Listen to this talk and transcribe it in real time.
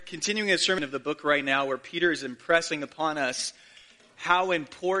continuing a sermon of the book right now where Peter is impressing upon us how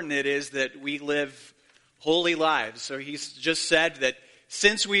important it is that we live holy lives. So he's just said that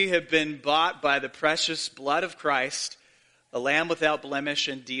since we have been bought by the precious blood of Christ, a lamb without blemish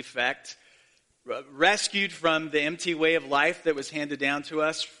and defect, rescued from the empty way of life that was handed down to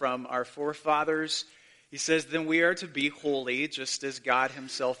us from our forefathers, he says, then we are to be holy just as God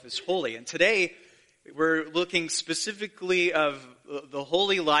himself is holy. And today, we're looking specifically of the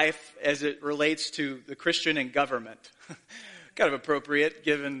holy life as it relates to the Christian and government. Kind of appropriate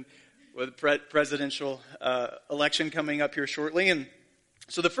given the presidential election coming up here shortly. And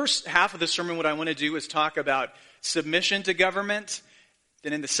so the first half of the sermon, what I want to do is talk about submission to government.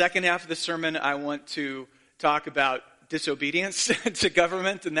 Then in the second half of the sermon, I want to talk about disobedience to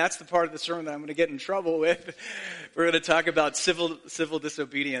government, and that's the part of the sermon that I'm going to get in trouble with. We're going to talk about civil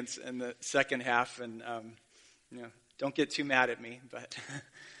disobedience in the second half, and don't get too mad at me, but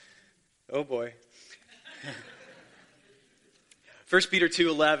oh boy. 1 Peter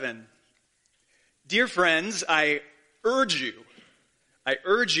 2:11. Dear friends, I urge you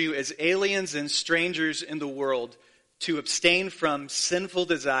as aliens and strangers in the world to abstain from sinful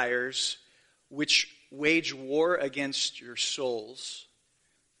desires which wage war against your souls.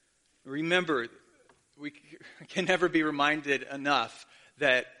 Remember, we can never be reminded enough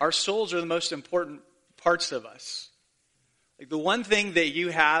that our souls are the most important parts of us. Like the one thing that you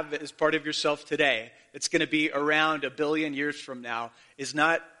have as part of yourself today that's going to be around 1 billion years from now is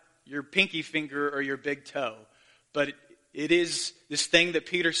not your pinky finger or your big toe, but it is this thing that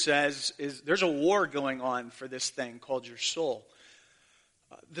Peter says is there's a war going on for this thing called your soul.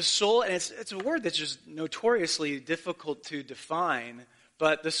 The soul, and it's a word that's just notoriously difficult to define,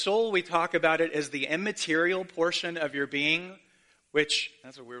 but the soul, we talk about it as the immaterial portion of your being, which,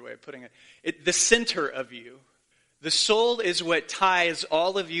 that's a weird way of putting it, the center of you. The soul is what ties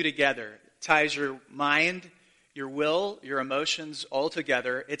all of you together. It ties your mind, your will, your emotions all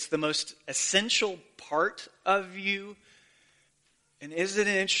together. It's the most essential part of you. And isn't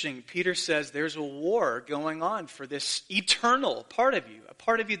it interesting? Peter says there's a war going on for this eternal part of you, a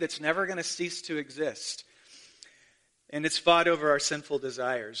part of you that's never going to cease to exist. And it's fought over our sinful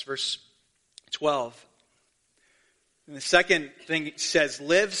desires. Verse 12. And the second thing it says,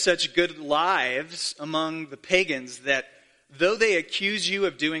 live such good lives among the pagans that though they accuse you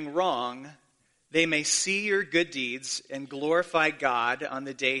of doing wrong, they may see your good deeds and glorify God on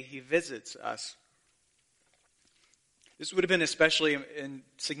the day he visits us. This would have been especially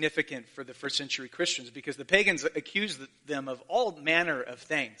significant for the first century Christians because the pagans accused them of all manner of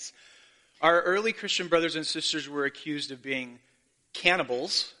things. Our early Christian brothers and sisters were accused of being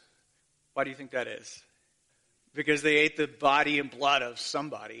cannibals. Why do you think that is? Because they ate the body and blood of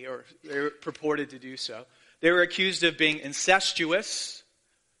somebody, or they were purported to do so. They were accused of being incestuous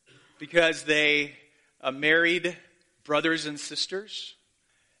because they married brothers and sisters.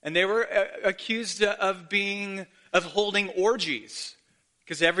 And they were accused of holding orgies,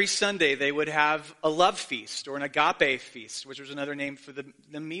 because every Sunday they would have a love feast or an agape feast, which was another name for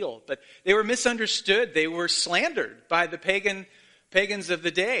the meal. But they were misunderstood. They were slandered by the pagans of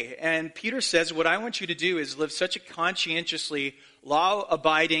the day. And Peter says, what I want you to do is live such a conscientiously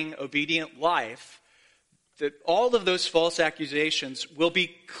law-abiding, obedient life that all of those false accusations will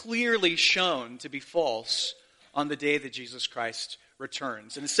be clearly shown to be false on the day that Jesus Christ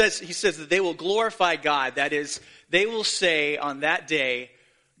returns. And he says that they will glorify God. That is, they will say on that day,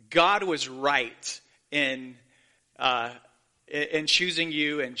 God was right in choosing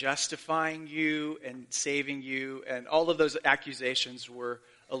you and justifying you and saving you. And all of those accusations were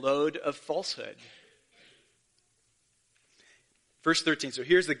a load of falsehood. Verse 13. So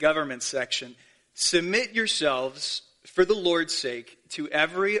here's the government section. Submit yourselves for the Lord's sake to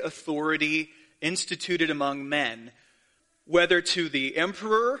every authority instituted among men, whether to the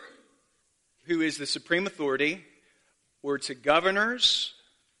emperor, who is the supreme authority, or to governors.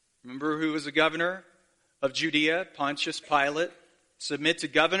 Remember who was the governor of Judea? Pontius Pilate. Submit to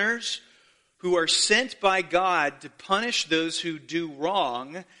governors who are sent by God to punish those who do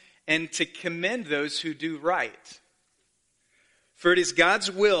wrong and to commend those who do right. For it is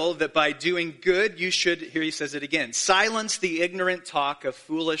God's will that by doing good you should, here he says it again, silence the ignorant talk of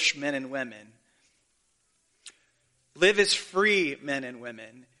foolish men and women. Live as free men and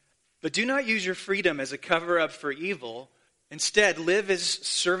women, but do not use your freedom as a cover-up for evil. Instead, live as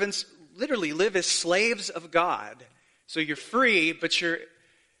servants, literally live as slaves of God. So you're free, but you're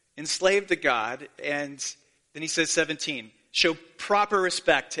enslaved to God. And then he says 17, show proper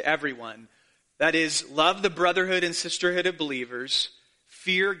respect to everyone. That is, love the brotherhood and sisterhood of believers,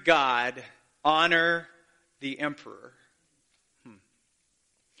 fear God, honor the emperor.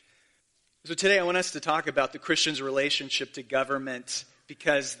 So today I want us to talk about the Christian's relationship to government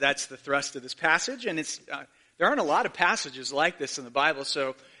because that's the thrust of this passage. And there aren't a lot of passages like this in the Bible,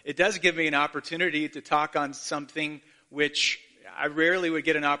 so it does give me an opportunity to talk on something which I rarely would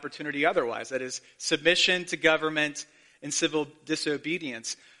get an opportunity otherwise. That is submission to government and civil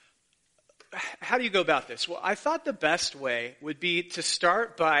disobedience. How do you go about this? Well, I thought the best way would be to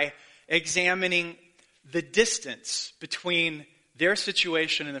start by examining the distance between their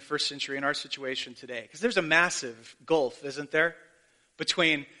situation in the first century and our situation today. Because there's a massive gulf, isn't there?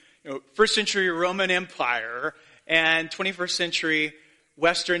 Between first century Roman Empire and 21st century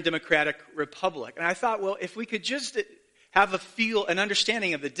Western Democratic Republic. And I thought, well, if we could just have an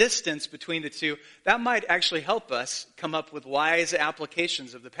understanding of the distance between the two, that might actually help us come up with wise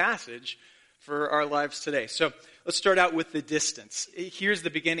applications of the passage for our lives today. So let's start out with the distance. Here's the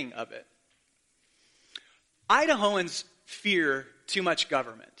beginning of it. Idahoans fear too much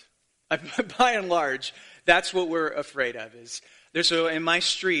government. By and large, that's what we're afraid of. So in my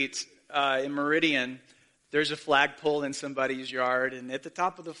street, in Meridian, there's a flagpole in somebody's yard, and at the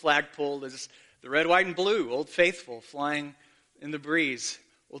top of the flagpole is the red, white, and blue, Old Faithful, flying in the breeze.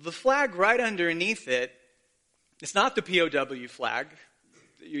 Well, the flag right underneath it, it's not the POW flag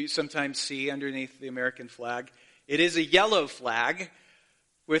that you sometimes see underneath the American flag. It is a yellow flag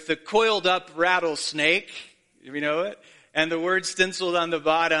with a coiled up rattlesnake, if you know it, and the word stenciled on the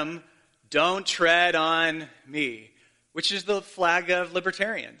bottom, "Don't tread on me," which is the flag of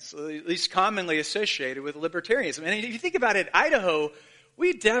libertarians, at least commonly associated with libertarianism. And if you think about it, Idaho,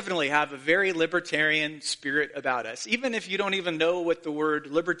 we definitely have a very libertarian spirit about us. Even if you don't even know what the word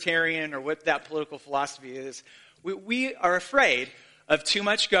libertarian or what that political philosophy is, we are afraid of too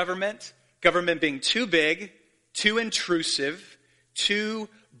much government being too big, too intrusive, too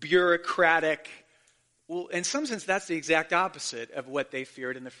bureaucratic. Well, in some sense, that's the exact opposite of what they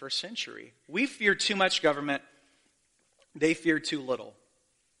feared in the first century. We fear too much government. They fear too little.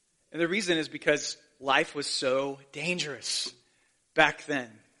 And the reason is because life was so dangerous back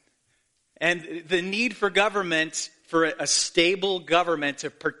then. And the need for government, for a stable government to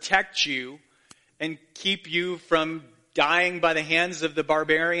protect you and keep you from dying by the hands of the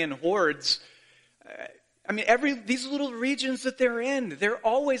barbarian hordes. These little regions that they're in, they're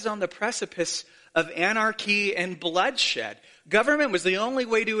always on the precipice of anarchy and bloodshed. Government was the only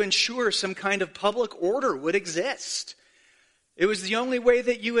way to ensure some kind of public order would exist. It was the only way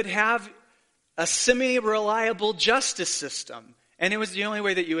that you would have a semi-reliable justice system. And it was the only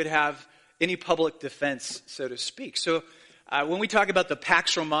way that you would have any public defense, so to speak. So when we talk about the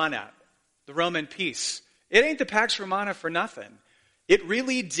Pax Romana, the Roman peace, it ain't the Pax Romana for nothing. It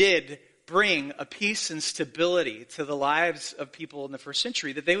really did bring a peace and stability to the lives of people in the first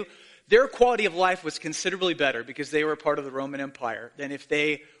century, that their quality of life was considerably better because they were part of the Roman Empire than if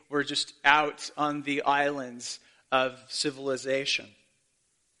they were just out on the islands of civilization.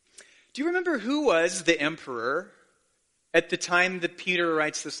 Do you remember who was the emperor at the time that Peter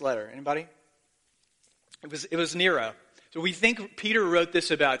writes this letter? Anybody? It was Nero. So we think Peter wrote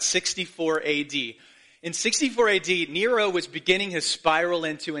this about 64 AD. In 64 AD, Nero was beginning his spiral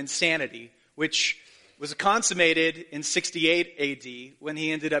into insanity, which was consummated in 68 AD when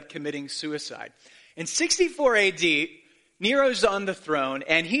he ended up committing suicide. In 64 AD, Nero's on the throne,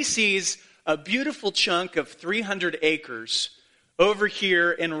 and he sees a beautiful chunk of 300 acres over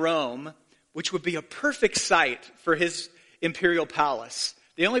here in Rome, which would be a perfect site for his imperial palace.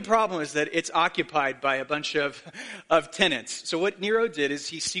 The only problem is that it's occupied by a bunch of tenants. So what Nero did is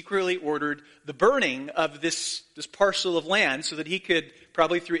he secretly ordered the burning of this parcel of land so that he could,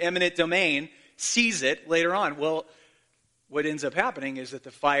 probably through eminent domain, seize it later on. Well, what ends up happening is that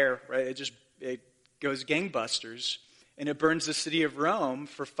the fire, right, it goes gangbusters, and it burns the city of Rome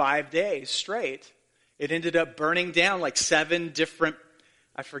for 5 days straight. It ended up burning down like 7 different,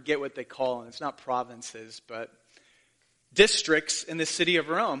 I forget what they call them, it's not provinces, but districts in the city of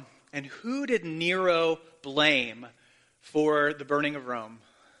Rome. And who did Nero blame for the burning of Rome?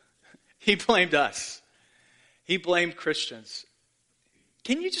 He blamed us. He blamed Christians.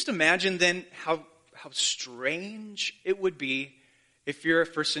 Can you just imagine then how strange it would be if you're a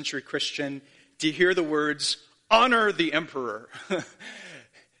first century Christian to hear the words, honor the emperor,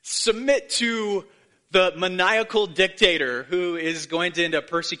 submit to the maniacal dictator who is going to end up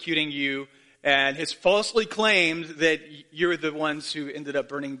persecuting you and has falsely claimed that you're the ones who ended up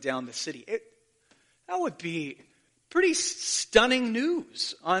burning down the city. That would be pretty stunning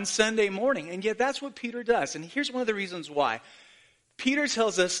news on Sunday morning. And yet that's what Peter does. And here's one of the reasons why. Peter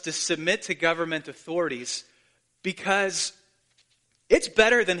tells us to submit to government authorities because it's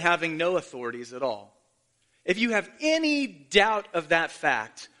better than having no authorities at all. If you have any doubt of that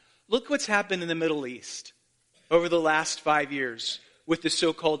fact, Look what's happened in the Middle East over the last 5 years with the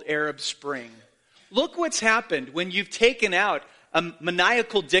so-called Arab Spring. Look what's happened when you've taken out a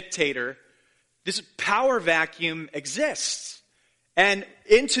maniacal dictator. This power vacuum exists. And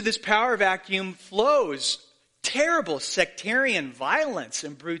into this power vacuum flows terrible sectarian violence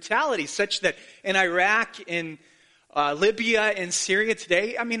and brutality, such that in Iraq, in Libya, and Syria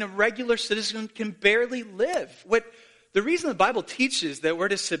today, a regular citizen can barely live. The reason the Bible teaches that we're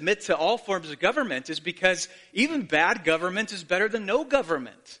to submit to all forms of government is because even bad government is better than no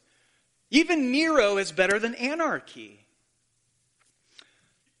government. Even Nero is better than anarchy.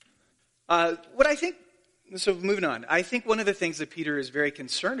 So moving on, I think one of the things that Peter is very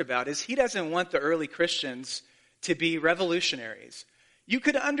concerned about is he doesn't want the early Christians to be revolutionaries. You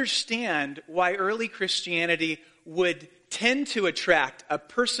could understand why early Christianity would tend to attract a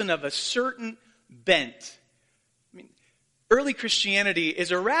person of a certain bent. Early Christianity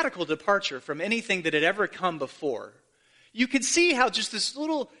is a radical departure from anything that had ever come before. You could see how just this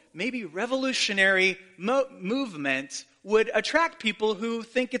little, maybe revolutionary movement would attract people who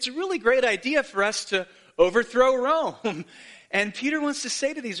think it's a really great idea for us to overthrow Rome. And Peter wants to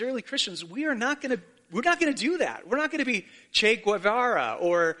say to these early Christians, we're not going to do that. We're not going to be Che Guevara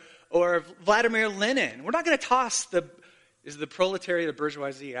or Vladimir Lenin. We're not going to toss is the proletariat of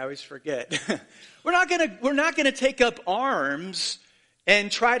bourgeoisie? I always forget. We're not going to take up arms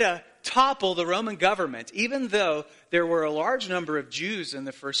and try to topple the Roman government, even though there were a large number of Jews in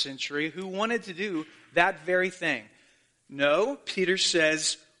the first century who wanted to do that very thing. No, Peter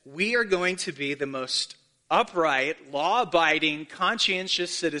says, we are going to be the most upright, law-abiding, conscientious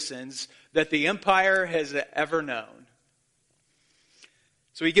citizens that the empire has ever known.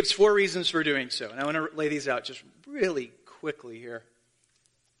 So he gives 4 reasons for doing so, and I want to lay these out just really quickly here.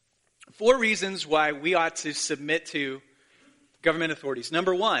 4 reasons why we ought to submit to government authorities.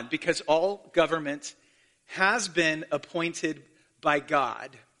 Number 1, because all government has been appointed by God.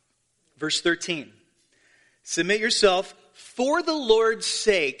 Verse 13, submit yourself for the Lord's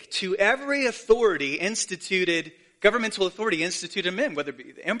sake to every governmental authority instituted in men, whether it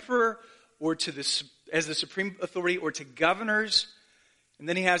be the emperor or as the supreme authority or to governors. And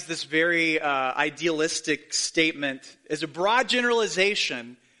then he has this very idealistic statement as a broad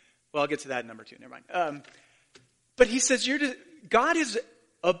generalization. Well, I'll get to that in number 2. Never mind. But he says God has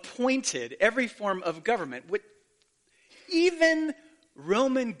appointed every form of government. Even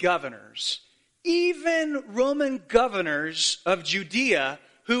Roman governors of Judea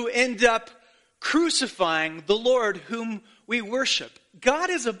who end up crucifying the Lord whom we worship.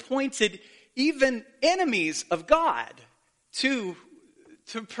 God has appointed even enemies of God to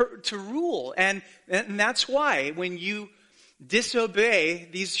rule. And that's why when you disobey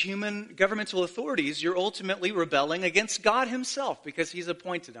these human governmental authorities, you're ultimately rebelling against God himself because he's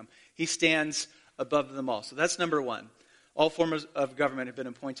appointed them. He stands above them all. So that's number 1. All forms of government have been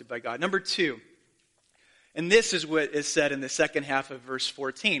appointed by God. Number 2, and this is what is said in the second half of verse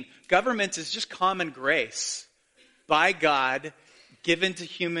 14. Government is just common grace by God given to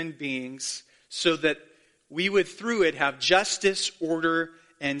human beings so that we would through it have justice, order,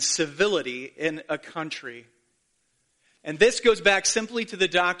 and civility in a country. And this goes back simply to the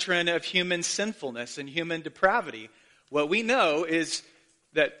doctrine of human sinfulness and human depravity. What we know is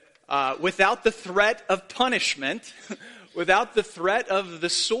that without the threat of punishment, without the threat of the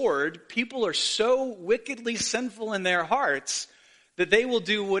sword, people are so wickedly sinful in their hearts that they will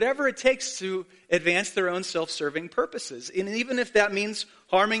do whatever it takes to advance their own self-serving purposes. And even if that means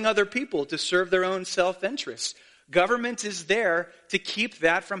harming other people to serve their own self-interest, government is there to keep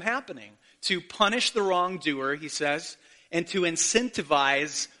that from happening, to punish the wrongdoer, he says, and to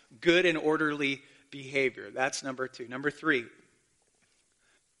incentivize good and orderly behavior. That's number 2. Number 3.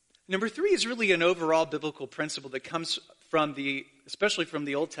 Number 3 is really an overall biblical principle that comes especially from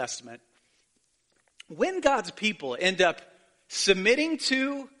the Old Testament. When God's people end up submitting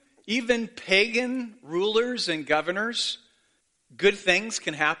to even pagan rulers and governors, good things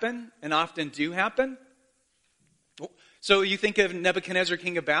can happen and often do happen. So you think of Nebuchadnezzar,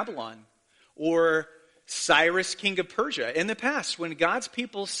 king of Babylon, or Cyrus, king of Persia. In the past, when God's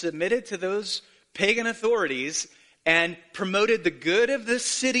people submitted to those pagan authorities and promoted the good of the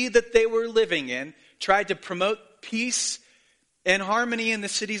city that they were living in, tried to promote peace and harmony in the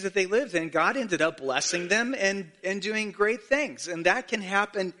cities that they lived in, God ended up blessing them and doing great things. And that can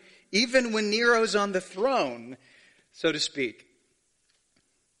happen even when Nero's on the throne, so to speak.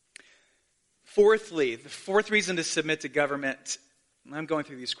 Fourthly, the 4th reason to submit to government, I'm going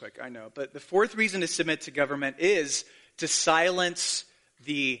through these quick, I know, but the 4th reason to submit to government is to silence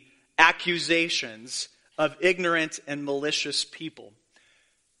the accusations of ignorant and malicious people.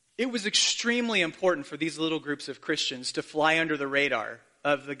 it was extremely important for these little groups of Christians to fly under the radar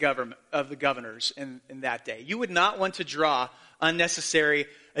of the governors in that day. You would not want to draw unnecessary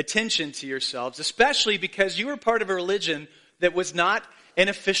attention to yourselves, especially because you were part of a religion that was not an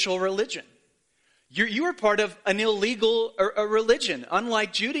official religion. You were part of an illegal religion.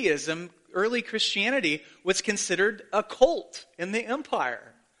 Unlike Judaism, early Christianity was considered a cult in the empire.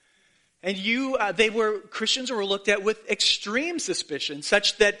 And Christians were looked at with extreme suspicion,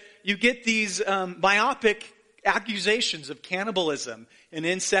 such that you get these myopic accusations of cannibalism and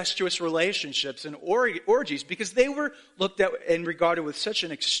incestuous relationships and orgies, because they were looked at and regarded with such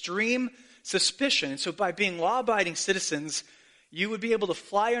an extreme suspicion. And so by being law-abiding citizens, you would be able to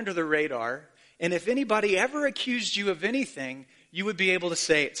fly under the radar, and if anybody ever accused you of anything, you would be able to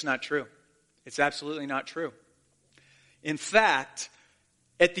say, it's not true. It's absolutely not true. In fact,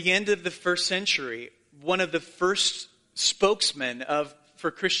 at the end of the first century, one of the first spokesmen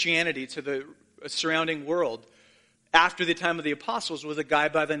for Christianity to the surrounding world after the time of the apostles was a guy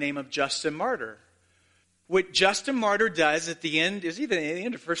by the name of Justin Martyr. What Justin Martyr does at the end, is either at the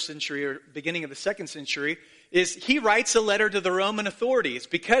end of the first century or beginning of the second century, is he writes a letter to the Roman authorities.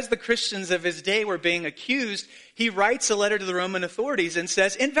 Because the Christians of his day were being accused, he writes a letter to the Roman authorities and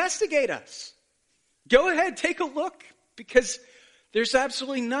says, investigate us. Go ahead, take a look, because there's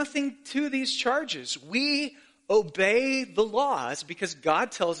absolutely nothing to these charges. We obey the laws because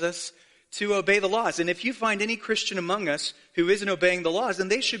God tells us to obey the laws. And if you find any Christian among us who isn't obeying the laws, then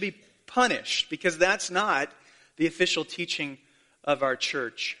they should be punished, because that's not the official teaching of our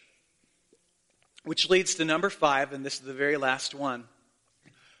church. Which leads to number 5, and this is the very last one.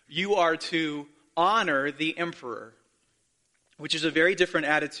 You are to honor the emperor, which is a very different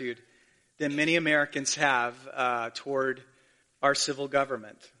attitude than many Americans have toward our civil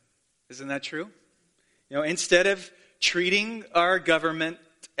government. Isn't that true? Instead of treating our government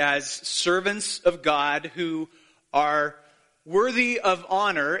as servants of God who are worthy of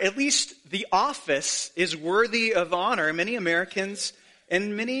honor, at least the office is worthy of honor, many Americans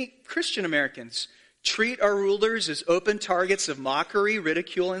and many Christian Americans treat our rulers as open targets of mockery,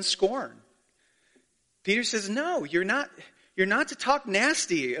 ridicule, and scorn. Peter says, no, you're not to talk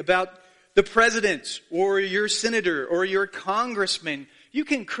nasty about the president or your senator or your congressman. You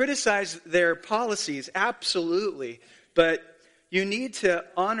can criticize their policies, absolutely, but you need to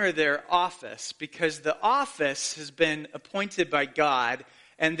honor their office, because the office has been appointed by God,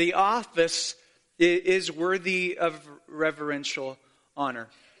 and the office is worthy of reverential honor.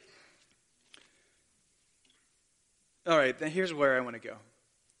 All right, then here's where I want to go.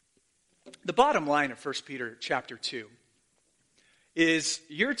 The bottom line of 1 Peter chapter 2 is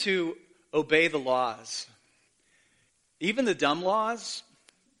you're to obey the laws. Even the dumb laws,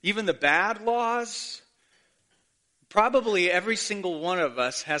 even the bad laws. Probably every single one of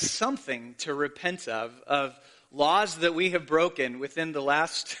us has something to repent of laws that we have broken within the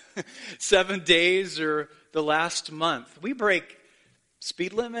last 7 days or the last month. We break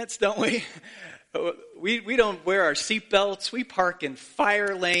speed limits, don't we? We don't wear our seatbelts. We park in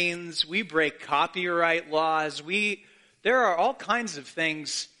fire lanes. We break copyright laws. There are all kinds of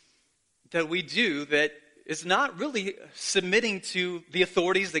things that we do that is not really submitting to the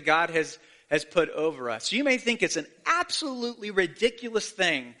authorities that God has put over us. You may think it's an absolutely ridiculous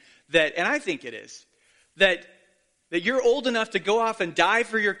thing and I think it is, that you're old enough to go off and die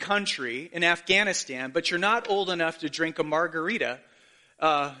for your country in Afghanistan, but you're not old enough to drink a margarita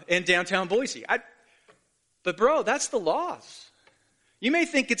in downtown Boise. But bro, that's the laws. You may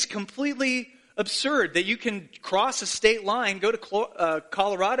think it's completely absurd that you can cross a state line, go to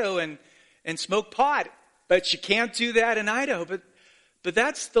Colorado and smoke pot, but you can't do that in Idaho. But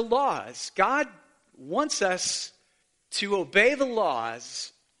that's the laws. God wants us to obey the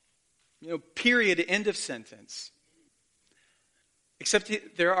laws, period, end of sentence. Except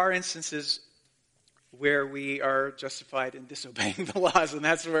there are instances where we are justified in disobeying the laws, and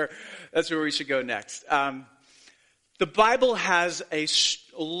that's where we should go next. The Bible has a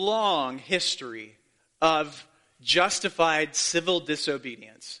long history of justified civil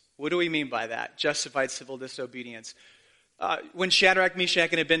disobedience. What do we mean by that? Justified civil disobedience. When Shadrach, Meshach,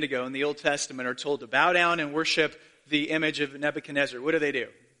 and Abednego in the Old Testament are told to bow down and worship the image of Nebuchadnezzar, what do?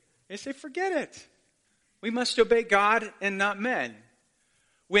 They say, forget it. We must obey God and not men.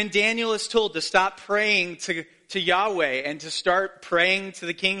 When Daniel is told to stop praying to Yahweh and to start praying to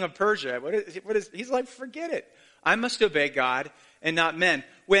the king of Persia, he's like, forget it. I must obey God and not men.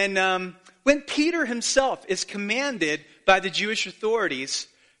 When Peter himself is commanded by the Jewish authorities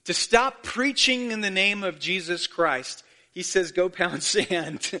to stop preaching in the name of Jesus Christ, He says, go pound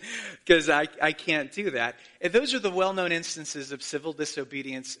sand, because I can't do that. And those are the well-known instances of civil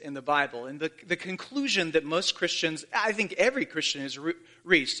disobedience in the Bible. And the conclusion that most Christians, I think every Christian has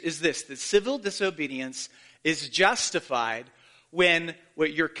reached, is this: that civil disobedience is justified when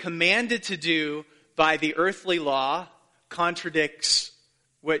what you're commanded to do by the earthly law contradicts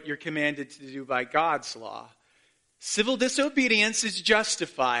what you're commanded to do by God's law. Civil disobedience is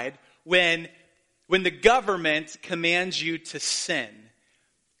justified when the government commands you to sin.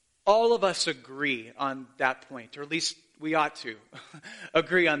 All of us agree on that point, or at least we ought to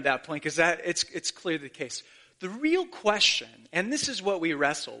agree on that point, because it's clearly the case. The real question, and this is what we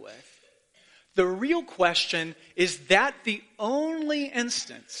wrestle with, the real question is that the only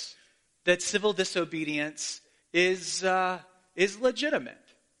instance that civil disobedience is legitimate.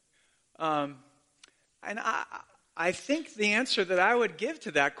 And I think the answer that I would give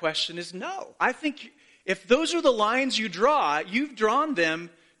to that question is no. I think if those are the lines you draw, you've drawn them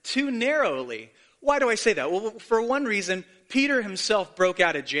too narrowly. Why do I say that? Well, for one reason, Peter himself broke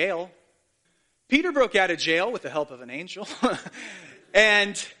out of jail. Peter broke out of jail with the help of an angel.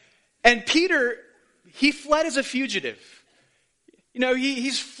 and Peter, he fled as a fugitive. You know,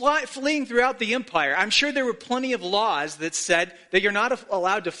 he's fleeing throughout the empire. I'm sure there were plenty of laws that said that you're not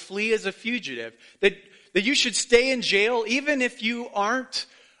allowed to flee as a fugitive, that you should stay in jail even if you aren't,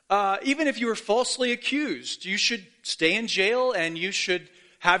 even if you were falsely accused. You should stay in jail and you should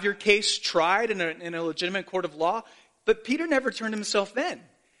have your case tried in a legitimate court of law. But Peter never turned himself in.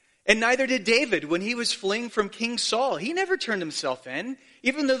 And neither did David when he was fleeing from King Saul. He never turned himself in.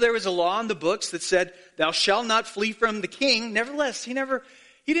 Even though there was a law in the books that said, thou shalt not flee from the king, nevertheless, he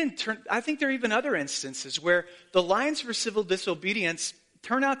didn't turn. I think there are even other instances where the lines for civil disobedience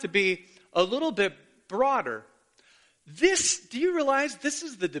turn out to be a little bit broader. Do you realize this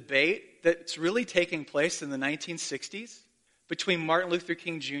is the debate that's really taking place in the 1960s between Martin Luther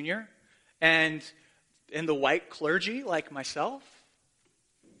King Jr. and the white clergy like myself?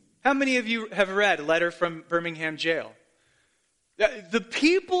 How many of you have read a letter from Birmingham jail? The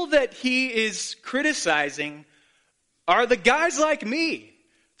people that he is criticizing are the guys like me,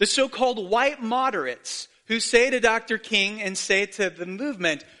 the so-called white moderates, who say to Dr. King and say to the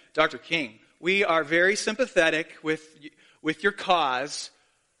movement, Dr. King, we are very sympathetic with your cause,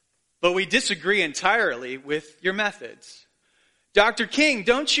 but we disagree entirely with your methods. Dr. King,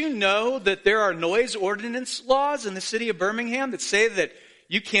 don't you know that there are noise ordinance laws in the city of Birmingham that say that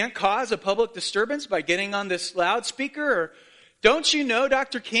you can't cause a public disturbance by getting on this loudspeaker? Or don't you know,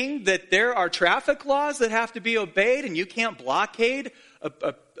 Dr. King, that there are traffic laws that have to be obeyed and you can't blockade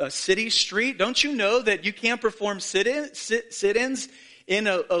a city street? Don't you know that you can't perform sit-ins in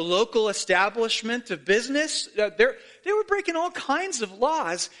a local establishment of business? They were breaking all kinds of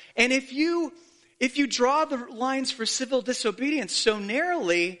laws. And if you draw the lines for civil disobedience so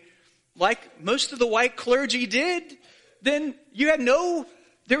narrowly, like most of the white clergy did, then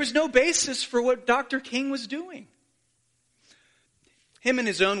there was no basis for what Dr. King was doing. Him in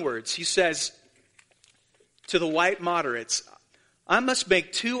his own words, he says to the white moderates, I must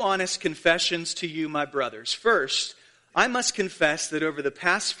make two honest confessions to you, my brothers. First, I must confess that over the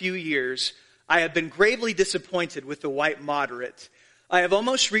past few years, I have been gravely disappointed with the white moderate. I have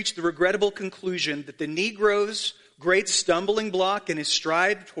almost reached the regrettable conclusion that the Negro's great stumbling block in his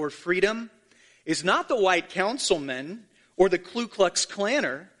stride toward freedom is not the white councilman or the Ku Klux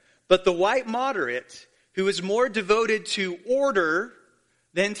Klanner, but the white moderate who is more devoted to order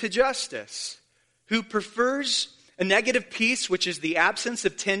than to justice, who prefers a negative peace, which is the absence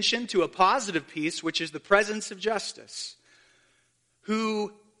of tension, to a positive peace, which is the presence of justice,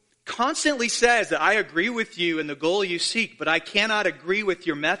 who constantly says that I agree with you in the goal you seek, but I cannot agree with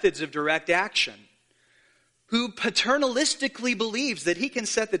your methods of direct action, who paternalistically believes that he can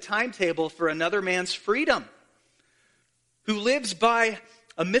set the timetable for another man's freedom, who lives by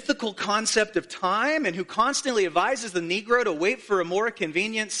a mythical concept of time, and who constantly advises the Negro to wait for a more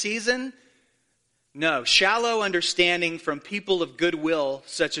convenient season. No, shallow understanding from people of goodwill,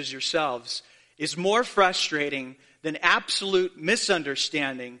 such as yourselves, is more frustrating than absolute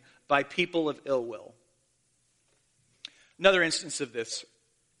misunderstanding by people of ill will. Another instance of this,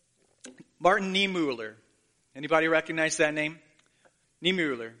 Martin Niemöller. Anybody recognize that name?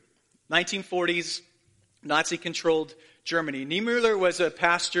 Niemöller, 1940s, Nazi-controlled Germany. Niemöller was a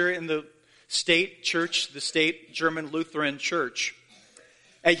pastor in the state church, the state German Lutheran church.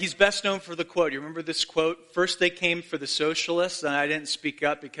 And he's best known for the quote. You remember this quote? First they came for the socialists, and I didn't speak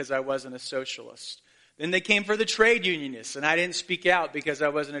up because I wasn't a socialist. Then they came for the trade unionists, and I didn't speak out because I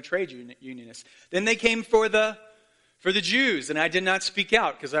wasn't a trade unionist. Then they came for the Jews, and I did not speak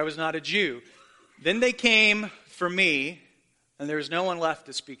out because I was not a Jew. Then they came for me, and there was no one left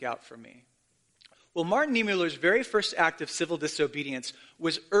to speak out for me. Well, Martin Niemöller's very first act of civil disobedience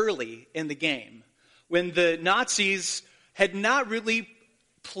was early in the game, when the Nazis had not really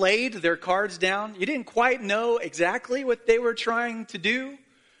played their cards down. You didn't quite know exactly what they were trying to do.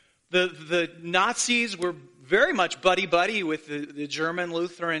 The Nazis were very much buddy-buddy with the German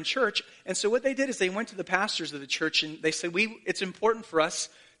Lutheran church. And so what they did is they went to the pastors of the church and they said, it's important for us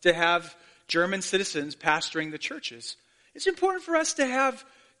to have German citizens pastoring the churches. It's important for us to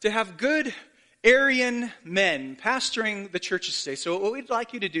have good Aryan men pastoring the churches today. So what we'd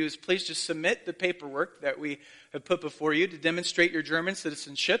like you to do is please just submit the paperwork that we have put before you to demonstrate your German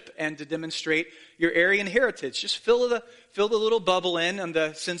citizenship and to demonstrate your Aryan heritage. Just fill the little bubble in on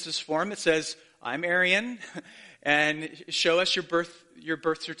the census form that says, I'm Aryan, and show us your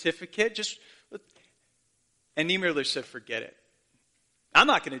birth certificate. And Niemöller said, forget it. I'm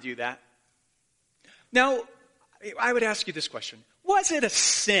not going to do that. Now, I would ask you this question. Was it a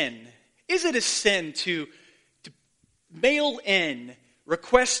sin? Is it a sin to mail in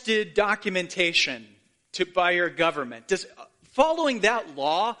requested documentation by your government? Does following that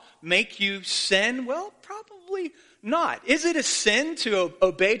law make you sin? Well, probably not. Is it a sin to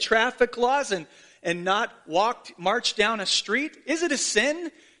obey traffic laws and not march down a street? Is it a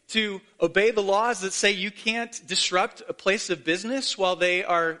sin to obey the laws that say you can't disrupt a place of business while they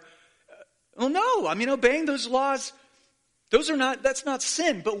are... Well, no. I mean, obeying those laws, that's not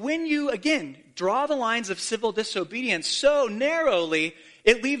sin. But when you, again, draw the lines of civil disobedience so narrowly,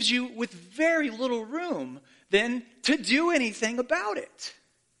 it leaves you with very little room then to do anything about it.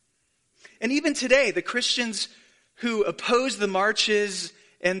 And even today, the Christians who oppose the marches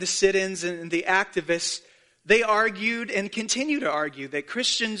and the sit-ins and the activists, they argued and continue to argue that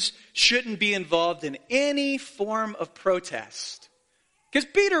Christians shouldn't be involved in any form of protest. Because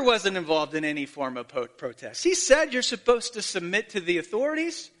Peter wasn't involved in any form of protest. He said you're supposed to submit to the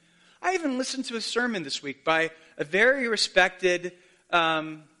authorities. I even listened to a sermon this week by a very respected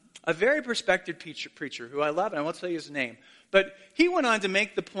preacher who I love, and I won't tell you his name. But he went on to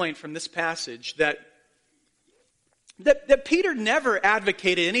make the point from this passage that Peter never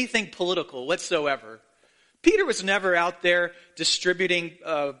advocated anything political whatsoever. Peter was never out there distributing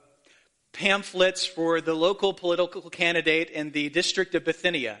pamphlets for the local political candidate in the district of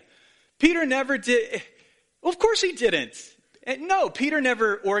Bithynia. Peter never did. Well, of course he didn't. No, Peter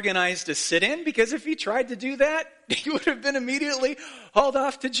never organized a sit-in, because if he tried to do that, he would have been immediately hauled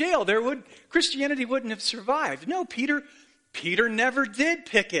off to jail. Christianity wouldn't have survived. No, Peter never did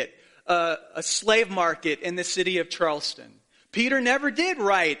picket a slave market in the city of Charleston. Peter never did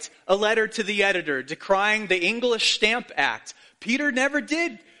write a letter to the editor decrying the English Stamp Act. Peter never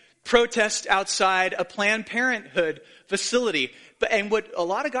did protest outside a Planned Parenthood facility. And what a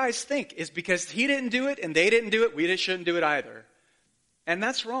lot of guys think is because he didn't do it and they didn't do it, we just shouldn't do it either. And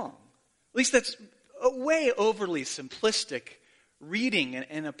that's wrong. At least that's a way overly simplistic reading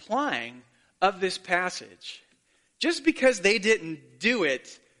and applying of this passage. Just because they didn't do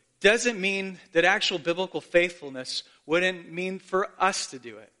it doesn't mean that actual biblical faithfulness wouldn't mean for us to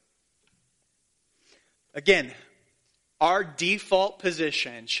do it. Again, our default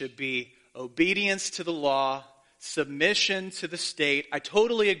position should be obedience to the law, submission to the state. I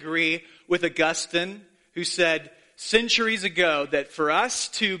totally agree with Augustine, who said centuries ago that for us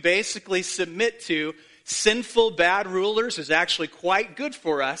to basically submit to sinful, bad rulers is actually quite good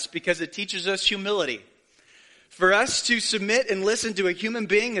for us because it teaches us humility. For us to submit and listen to a human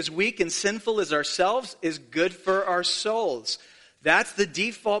being as weak and sinful as ourselves is good for our souls. That's the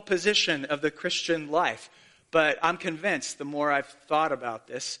default position of the Christian life. But I'm convinced, the more I've thought about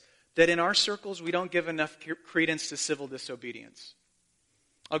this, that in our circles we don't give enough credence to civil disobedience.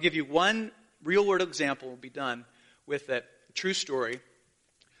 I'll give you one real-world example. We'll be done with it. A true story.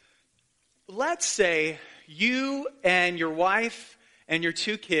 Let's say you and your wife and your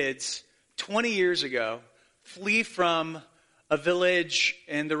 2 kids 20 years ago flee from a village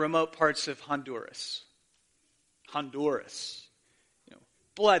in the remote parts of Honduras.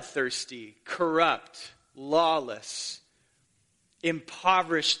 Bloodthirsty, corrupt, lawless,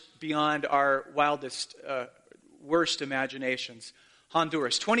 impoverished beyond our wildest, worst imaginations.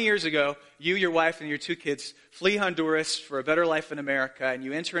 Honduras. 20 years ago, you, your wife, and your 2 kids flee Honduras for a better life in America, and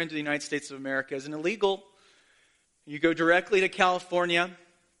you enter into the United States of America as an illegal. You go directly to California.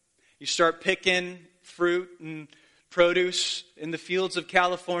 You start picking fruit and produce in the fields of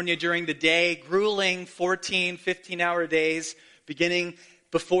California during the day, grueling 14, 15-hour days, beginning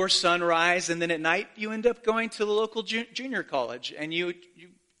before sunrise, and then at night you end up going to the local junior college, and you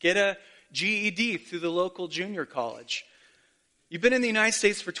get a GED through the local junior college. You've been in the United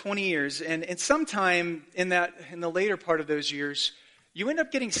States for 20 years, and sometime in the later part of those years, you end up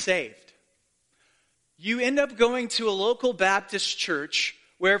getting saved. You end up going to a local Baptist church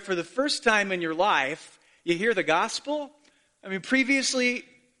where for the first time in your life, you hear the gospel. I mean, previously,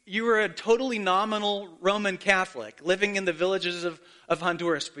 you were a totally nominal Roman Catholic living in the villages of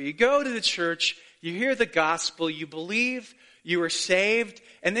Honduras. But you go to the church, you hear the gospel, you believe, you are saved,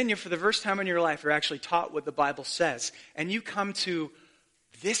 and then for the first time in your life, you're actually taught what the Bible says. And you come to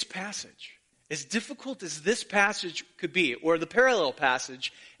this passage. As difficult as this passage could be, or the parallel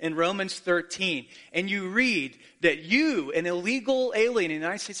passage in Romans 13, and you read that you, an illegal alien in the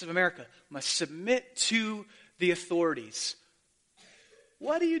United States of America, must submit to the authorities.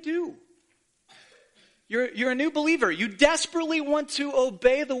 What do? You're a new believer. You desperately want to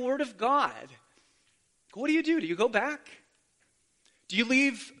obey the Word of God. What do? Do you go back? Do you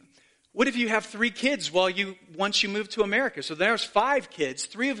leave? What if you have 3 kids once you move to America? So there's 5 kids,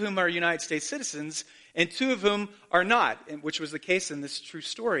 3 of whom are United States citizens, and 2 of whom are not, which was the case in this true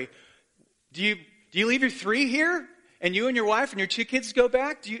story. Do you leave your 3 here, and you and your wife and your 2 kids go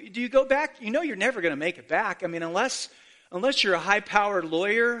back? Do you go back? You know you're never going to make it back. I mean, unless you're a high-powered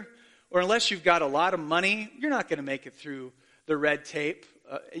lawyer, or unless you've got a lot of money, you're not going to make it through the red tape.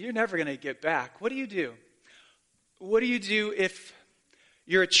 You're never going to get back. What do you do? What do you do if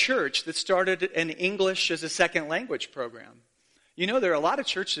you're a church that started an English as a second language program? You know, there are a lot of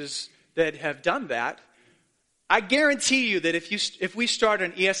churches that have done that. I guarantee you that if we start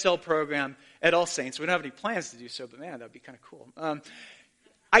an ESL program at All Saints, we don't have any plans to do so, but man, that would be kind of cool.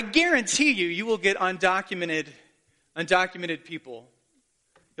 I guarantee you will get undocumented people,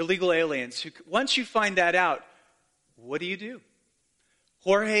 illegal aliens, who, once you find that out, what do?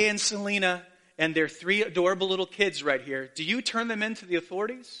 Jorge and Selena and their 3 adorable little kids right here, do you turn them into the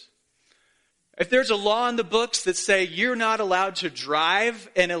authorities? If there's a law in the books that say you're not allowed to drive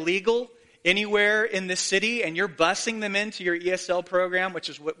an illegal anywhere in the city, and you're busing them into your ESL program, which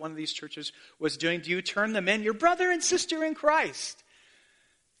is what one of these churches was doing, do you turn them in? Your brother and sister in Christ.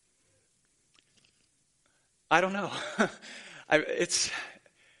 I don't know.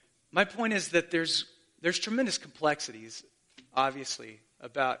 My point is that there's tremendous complexities, obviously,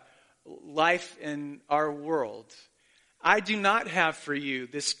 about life in our world. I do not have for you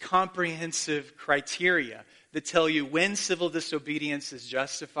this comprehensive criteria that tell you when civil disobedience is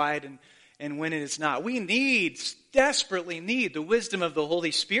justified and when it is not. We desperately need the wisdom of the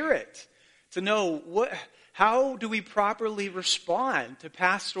Holy Spirit to know how do we properly respond to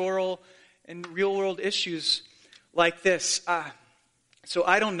pastoral and real-world issues like this. So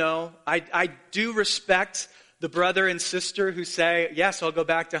I don't know. I do respect the brother and sister who say, yes, I'll go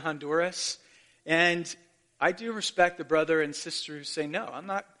back to Honduras. And I do respect the brother and sister who say, no,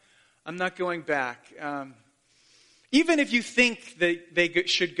 I'm not going back. Even if you think that they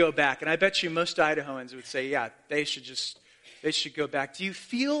should go back, and I bet you most Idahoans would say, yeah, they should go back. Do you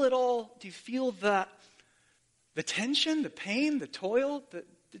feel it all? Do you feel the tension, the pain, the toil, the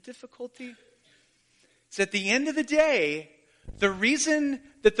difficulty? It's at the end of the day, the reason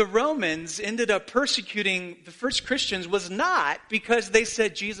that the Romans ended up persecuting the first Christians was not because they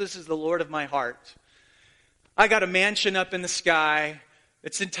said, Jesus is the Lord of my heart. I got a mansion up in the sky.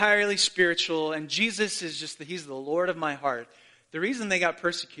 It's entirely spiritual, and Jesus is He's the Lord of my heart. The reason they got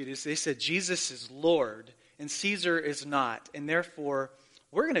persecuted is they said Jesus is Lord, and Caesar is not, and therefore,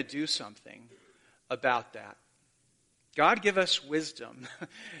 we're going to do something about that. God give us wisdom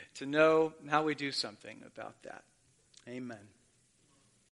to know how we do something about that. Amen.